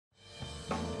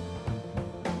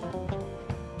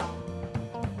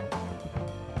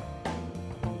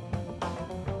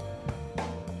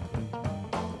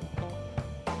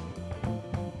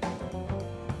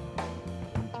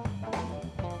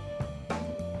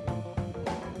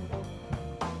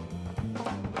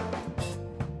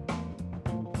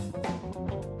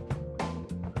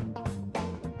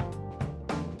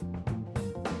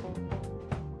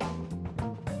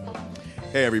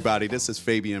Hey everybody, this is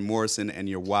Fabian Morrison and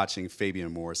you're watching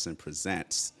Fabian Morrison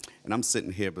Presents. And I'm sitting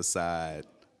here beside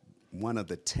one of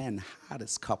the 10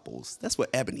 hottest couples. That's what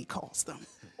Ebony calls them.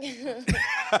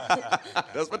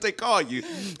 That's what they call you.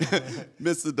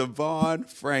 Mr. Devon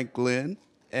Franklin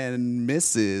and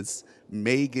Mrs.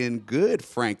 Meagan Good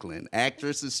Franklin,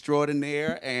 actress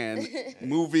extraordinaire and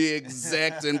movie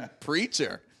exec and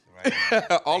preacher.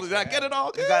 All of that, get it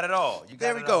all good? You got it all.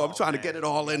 There we go. I'm trying to get it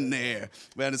all in there.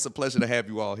 Man, it's a pleasure to have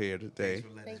you all here today.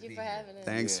 Thank you for having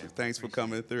us. Thanks for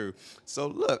coming through. So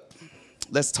look,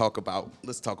 let's talk about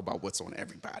what's on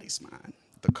everybody's mind,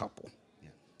 the couple.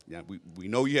 Yeah, we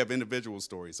know you have individual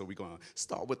stories, so we're going to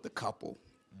start with the couple.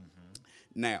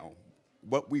 Now,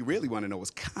 what we really want to know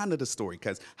is kind of the story,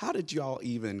 because how did y'all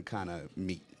even kind of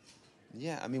meet?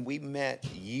 Yeah, I mean, we met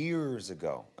years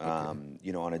ago,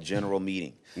 you know, on a general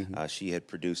meeting. She had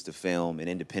produced a film, an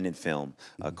independent film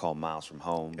called Miles from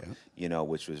Home, you know,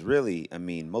 which was really, I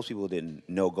mean, most people didn't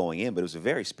know going in, but it was a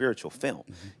very spiritual film,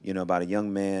 you know, about a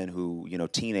young man who, you know,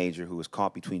 teenager who was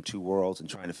caught between two worlds and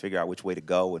trying to figure out which way to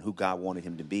go and who God wanted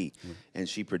him to be. And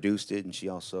she produced it, and she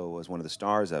also was one of the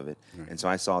stars of it. And so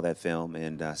I saw that film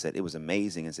and said it was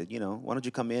amazing and said, you know, why don't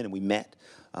you come in? And we met.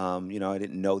 You know, I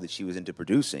didn't know that she was into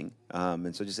producing.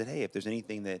 And so just said, hey, if there's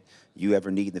anything that you ever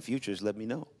need in the future, just let me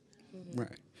know.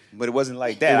 Right. But it wasn't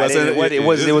like that. It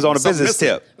was on a business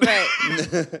tip.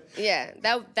 Right. Yeah.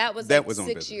 That was That like was on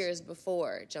 6 business. years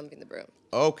before Jumping the Broom.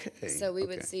 Okay. So we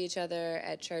would see each other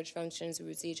at church functions. We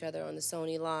would see each other on the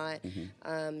Sony lot,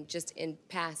 just in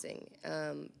passing.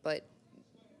 But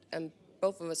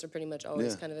both of us are pretty much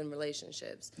always kind of in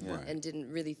relationships and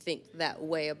didn't really think that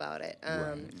way about it.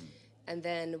 And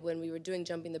then when we were doing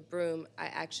Jumping the Broom, I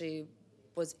actually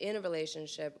was in a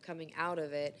relationship coming out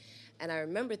of it. And I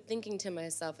remember thinking to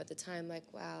myself at the time, like,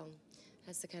 wow,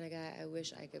 that's the kind of guy I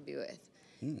wish I could be with.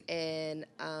 And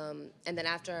then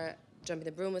after Jumping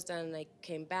the Broom was done and I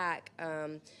came back,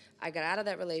 I got out of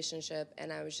that relationship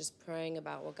and I was just praying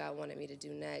about what God wanted me to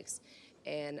do next.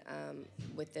 And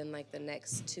within like the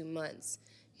next 2 months,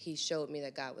 he showed me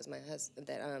that God was my husband,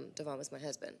 that Devon was my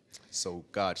husband. So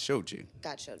God showed you.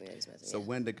 God showed me that he was my husband. So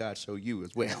when did God show you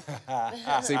as well?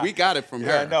 See, we got it from her.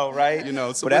 Yeah, I know, right? You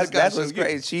know, so but that's what's what's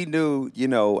great. She knew, you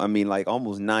know, I mean, like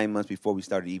almost 9 months before we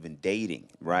started even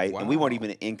dating, right? And we weren't even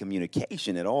in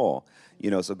communication at all. You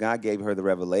know, so God gave her the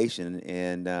revelation,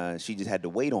 and she just had to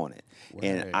wait on it.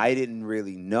 And I didn't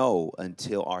really know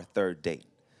until our third date.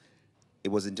 It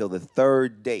was until the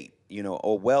third date, you know,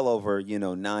 or well over, you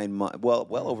know, 9 months, well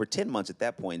over 10 months at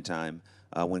that point in time,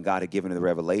 when God had given her the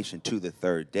revelation to the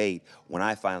third date, when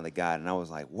I finally got it, and I was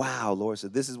like, wow, Lord, so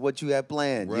this is what you had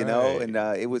planned, you know? And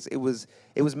it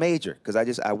was major,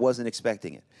 because I wasn't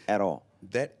expecting it at all.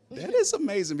 That is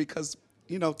amazing, because,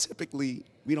 you know, typically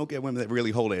we don't get women that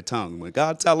really hold their tongue. When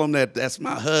God tell them that that's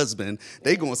my husband,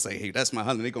 they going to say, hey, that's my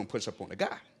husband. They're going to push up on the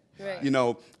guy. Right. You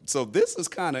know, so this is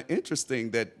kind of interesting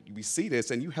that we see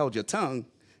this, and you held your tongue,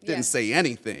 didn't say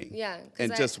anything,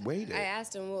 and just waited. I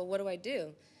asked him, well, what do I do?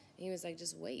 And he was like,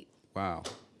 just wait. Wow.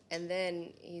 And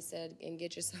then he said, and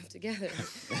get yourself together.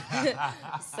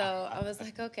 So I was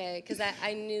like, okay, because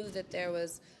I knew that there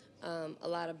was a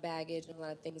lot of baggage and a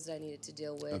lot of things that I needed to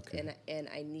deal with, and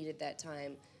I needed that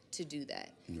time to do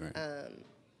that.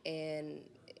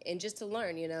 And just to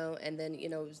learn, you know, and then, you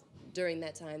know, it was during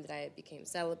that time that I became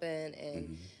celibate,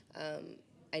 and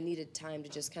I needed time to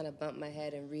just kind of bump my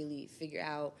head and really figure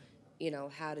out, you know,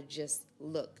 how to just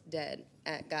look dead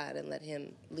at God and let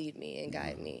him lead me and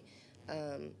guide me.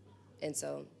 And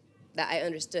so that I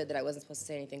understood that I wasn't supposed to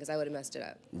say anything because I would have messed it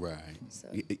up. Right. So.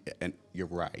 And you're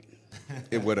right.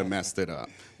 It would have messed it up.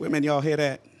 Women, y'all hear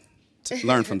that?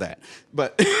 Learn from that.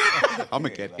 But I'm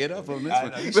going to get up on this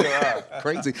one. You sure are.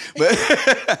 Crazy.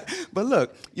 But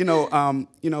look, you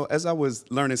know, as I was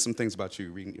learning some things about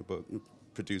you, reading your book,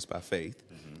 Produced by Faith,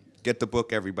 get the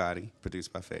book, everybody,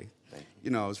 Produced by Faith.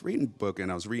 You know, I was reading the book, and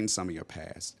I was reading some of your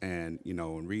past, and, you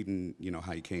know, and reading, you know,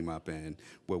 how you came up and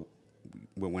what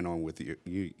went on with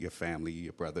your family,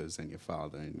 your brothers and your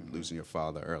father, and losing your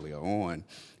father earlier on.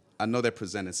 I know that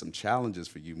presented some challenges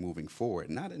for you moving forward,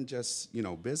 not in just, you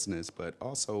know, business, but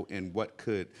also in what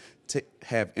could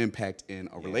have impact in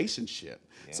a relationship.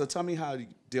 So tell me how you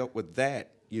dealt with that,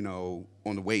 you know,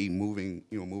 on the way moving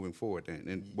forward,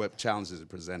 and what challenges it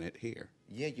presented here.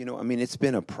 Yeah, I mean, it's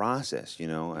been a process,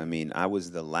 I mean, I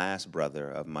was the last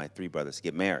brother of my 3 brothers to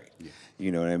get married,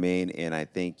 you know what I mean? And I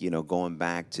think, going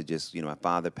back to just, my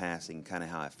father passing, kind of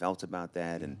how I felt about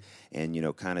that, and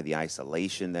kind of the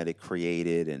isolation that it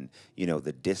created, and,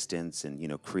 the distance,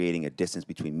 and, creating a distance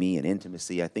between me and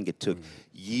intimacy. I think it took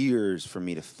years for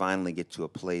me to finally get to a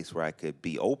place where I could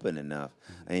be open enough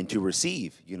and to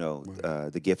receive,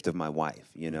 the gift of my wife,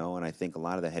 and I think a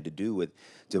lot of that had to do with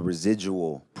the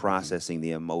residual processing,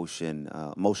 the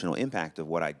emotional impact of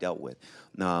what I dealt with.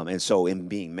 And so in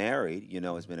being married,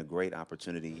 it's been a great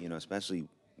opportunity, especially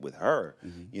with her,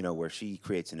 where she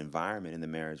creates an environment in the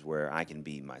marriage where I can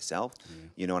be myself,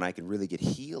 and I can really get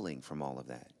healing from all of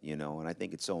that, and I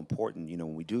think it's so important,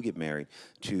 when we do get married,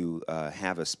 to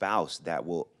have a spouse that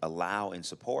will allow and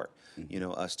support,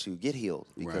 us to get healed,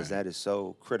 because that is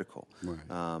so critical.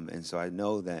 And so I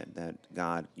know that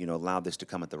God, allowed this to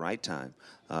come at the right time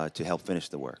to help finish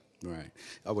the work. Right.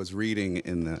 I was reading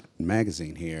in the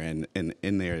magazine here, and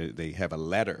in there they have a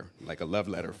letter, like a love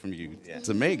letter from you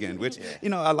to Meagan, which,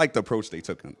 I like the approach they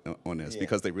took on this,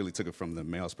 because they really took it from the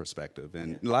male's perspective.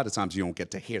 And a lot of times you don't get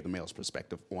to hear the male's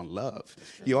perspective on love.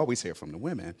 You always hear from the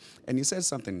women. And you said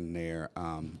something in there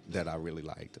that I really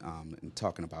liked, in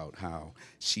talking about how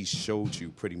she showed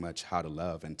you pretty much how to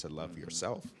love and to love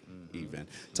yourself even.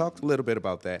 Talk a little bit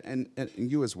about that, and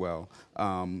you as well.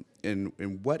 And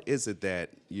what is it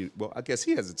that well, I guess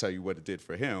he has to tell you what it did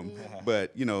for him,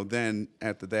 but, then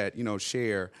after that,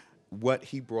 share what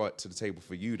he brought to the table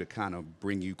for you to kind of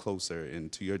bring you closer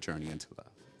into your journey into love.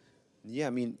 Yeah, I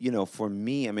mean, for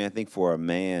me, I think for a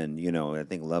man, I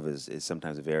think love is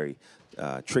sometimes a very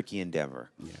tricky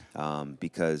endeavor,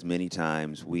 because many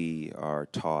times we are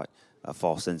taught a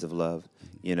false sense of love,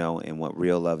 and what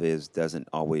real love is doesn't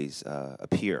always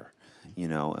appear.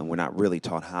 And we're not really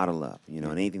taught how to love, and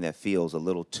anything that feels a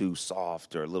little too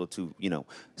soft or a little too,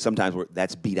 sometimes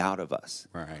that's beat out of us.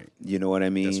 Right. You know what I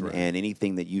mean? That's right. And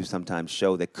anything that you sometimes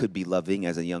show that could be loving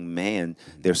as a young man,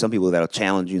 there's some people that'll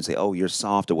challenge you and say, oh, you're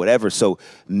soft or whatever. So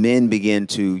men begin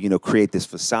to, create this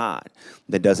facade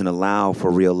that doesn't allow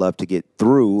for real love to get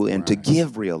through and to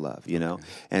give real love,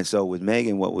 And so with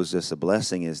Meagan, what was just a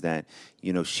blessing is that,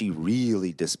 she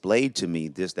really displayed to me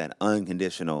just that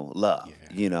unconditional love,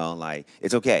 like,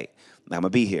 it's okay. I'm going to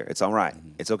be here. It's all right.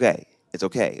 It's okay. It's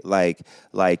okay. Like,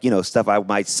 stuff I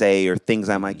might say or things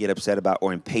I might get upset about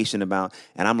or impatient about.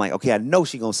 And I'm like, okay, I know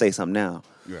she's going to say something now.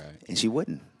 Right. And she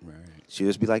wouldn't. Right. She'd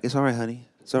just be like, it's all right, honey.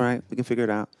 It's all right. We can figure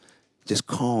it out. Just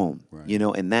calm, Right.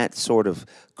 And that sort of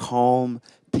calm,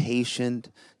 patient,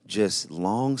 just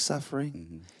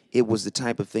long-suffering, it was the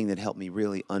type of thing that helped me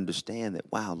really understand that,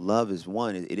 wow, love is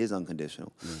one, it is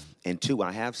unconditional. And two,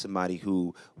 I have somebody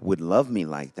who would love me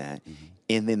like that.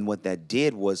 And then what that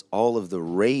did was all of the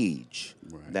rage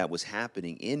that was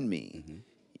happening in me,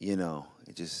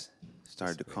 it just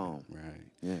started to calm. Right.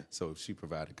 Yeah. So she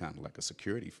provided kind of like a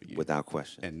security for you. Without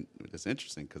question. And it's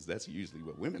interesting because that's usually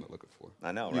what women are looking for.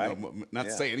 I know, right? Not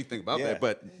to say anything about that,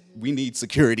 but we need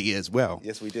security as well.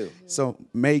 Yes, we do. So,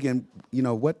 Meagan,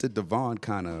 what did Devon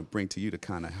kind of bring to you to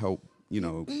kind of help,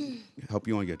 help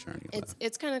you on your journey?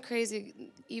 It's kind of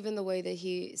crazy, even the way that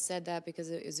he said that,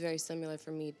 because it was very similar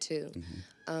for me too.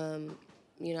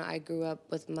 I grew up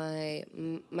with my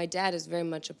dad is very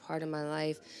much a part of my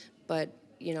life, but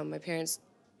my parents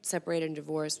separated and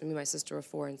divorced. Me and my sister were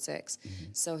 4 and 6.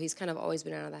 So he's kind of always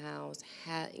been out of the house.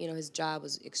 His job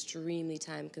was extremely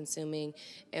time consuming,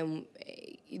 and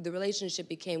the relationship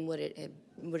became what it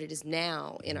is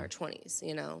now in our 20s.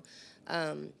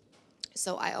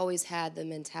 So I always had the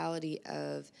mentality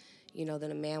of,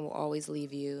 that a man will always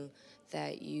leave you,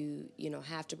 that you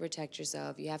have to protect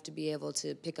yourself. You have to be able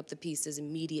to pick up the pieces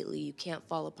immediately. You can't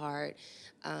fall apart.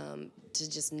 To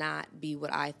just not be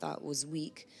what I thought was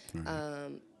weak.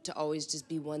 To always just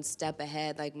be one step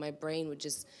ahead. Like, my brain would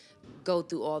just go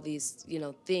through all these,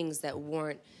 things that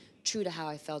weren't true to how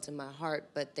I felt in my heart,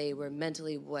 but they were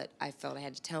mentally what I felt I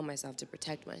had to tell myself to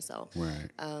protect myself. Right.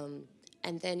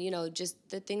 And then, just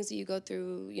the things that you go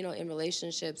through, in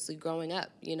relationships, growing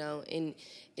up,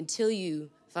 until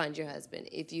you find your husband.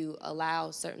 If you allow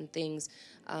certain things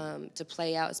to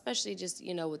play out, especially just,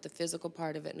 with the physical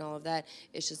part of it and all of that,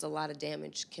 it's just a lot of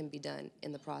damage can be done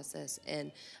in the process.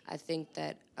 And I think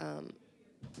that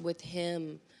with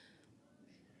him,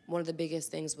 one of the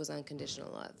biggest things was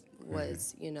unconditional love.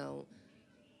 Was,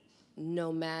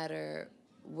 no matter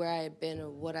where I had been or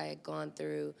what I had gone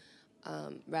through,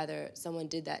 rather someone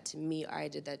did that to me or I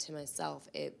did that to myself,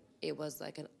 it was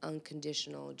like an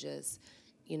unconditional just,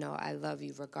 I love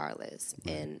you regardless.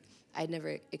 And I'd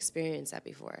never experienced that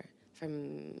before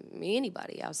from me,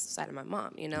 anybody outside of my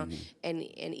mom, you know. And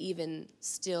even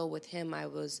still with him, I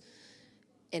was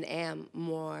and am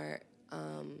more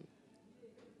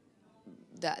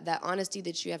that honesty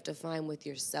that you have to find with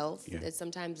yourself. That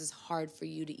sometimes it's hard for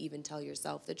you to even tell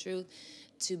yourself the truth.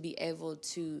 To be able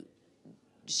to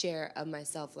share of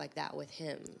myself like that with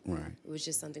him, it was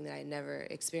just something that I never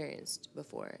experienced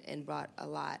before, and brought a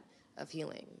lot of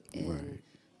healing and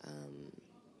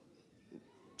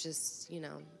just, you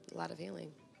know, a lot of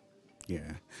healing.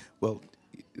 Yeah. Well,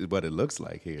 what it looks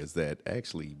like here is that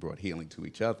actually you brought healing to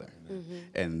each other.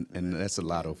 And that's a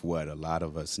lot of what a lot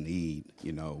of us need,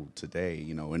 you know, today,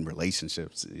 you know, in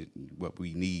relationships. What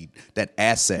we need, that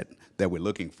asset that we're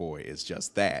looking for is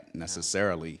just that,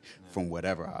 necessarily from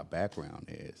whatever our background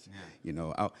is. You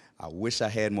know, I wish I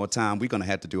had more time. We're going to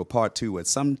have to do a part 2 at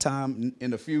some time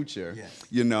in the future,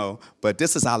 you know. But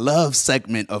this is our love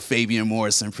segment of Fabian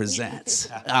Morrison Presents.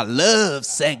 Our love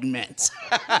segment.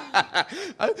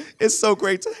 It's so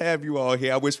great to have you all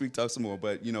here. I wish we could talk some more,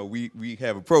 but, you know, we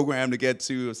have a program to get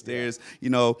to upstairs. You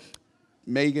know,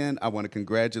 Meagan, I want to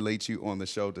congratulate you on the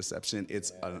show Deception.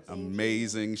 It's an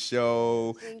amazing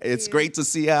show. It's great to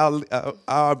see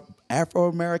our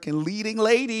Afro-American leading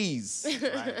ladies.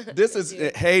 This is,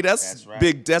 hey, that's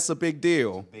big. That's a big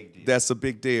deal. That's a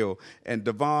big deal. And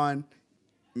Devon,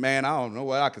 man, I don't know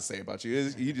what I can say about you.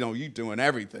 You know, you're doing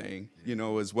everything, you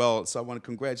know, as well. So I want to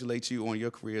congratulate you on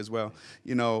your career as well.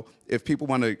 You know, if people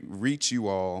want to reach you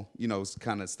all, you know,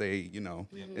 kind of stay, you know,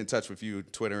 in touch with you,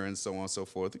 Twitter and so on and so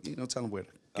forth, you know, tell them where to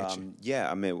get you.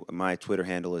 Yeah, I mean, my Twitter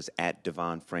handle is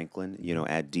 @Devon Franklin, you know,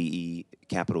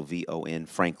 @DEVON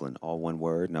Franklin, all one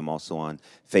word. And I'm also on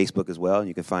Facebook as well. And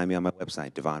you can find me on my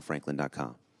website,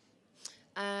 devonfranklin.com.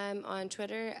 I'm on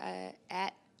Twitter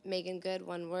 @Meagan Good,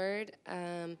 one word,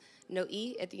 no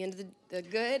E at the end of the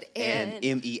good, and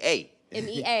MEA.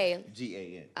 MEA.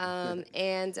 GAN.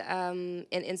 And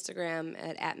Instagram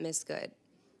at Miss Good.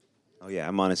 Oh yeah,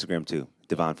 I'm on Instagram too,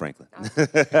 Devon Franklin. Yeah,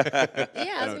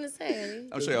 I was gonna say.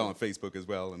 I'm sure you're on Facebook as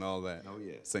well and all that. Oh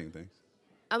yeah, same thing.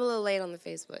 I'm a little late on the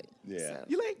Facebook. Yeah. So.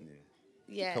 You late?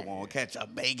 Yeah. Come on, catch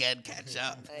up, Meagan, catch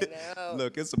up. I know.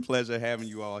 Look, it's a pleasure having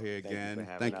you all here again.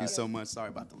 Thank You so much. Sorry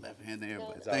about the left hand there,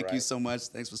 but It's thank all you right. so much.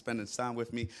 Thanks for spending time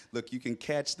with me. Look, you can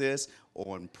catch this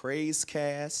on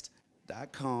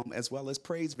praisecast.com as well as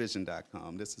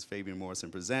praizevision.com. This is Fabian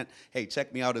Morrison Present. Hey,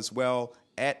 check me out as well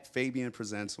 @Fabian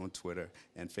Presents on Twitter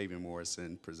and Fabian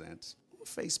Morrison Presents on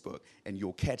Facebook. And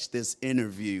you'll catch this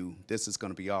interview. This is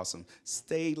going to be awesome.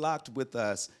 Stay locked with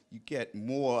us. You get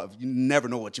more of, you never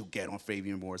know what you'll get on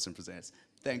Fabian Morrison Presents.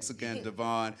 Thanks again,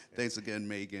 Devon. Thanks again,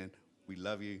 Meagan. We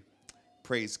love you.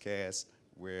 Praisecast,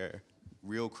 where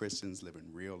real Christians live in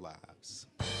real lives.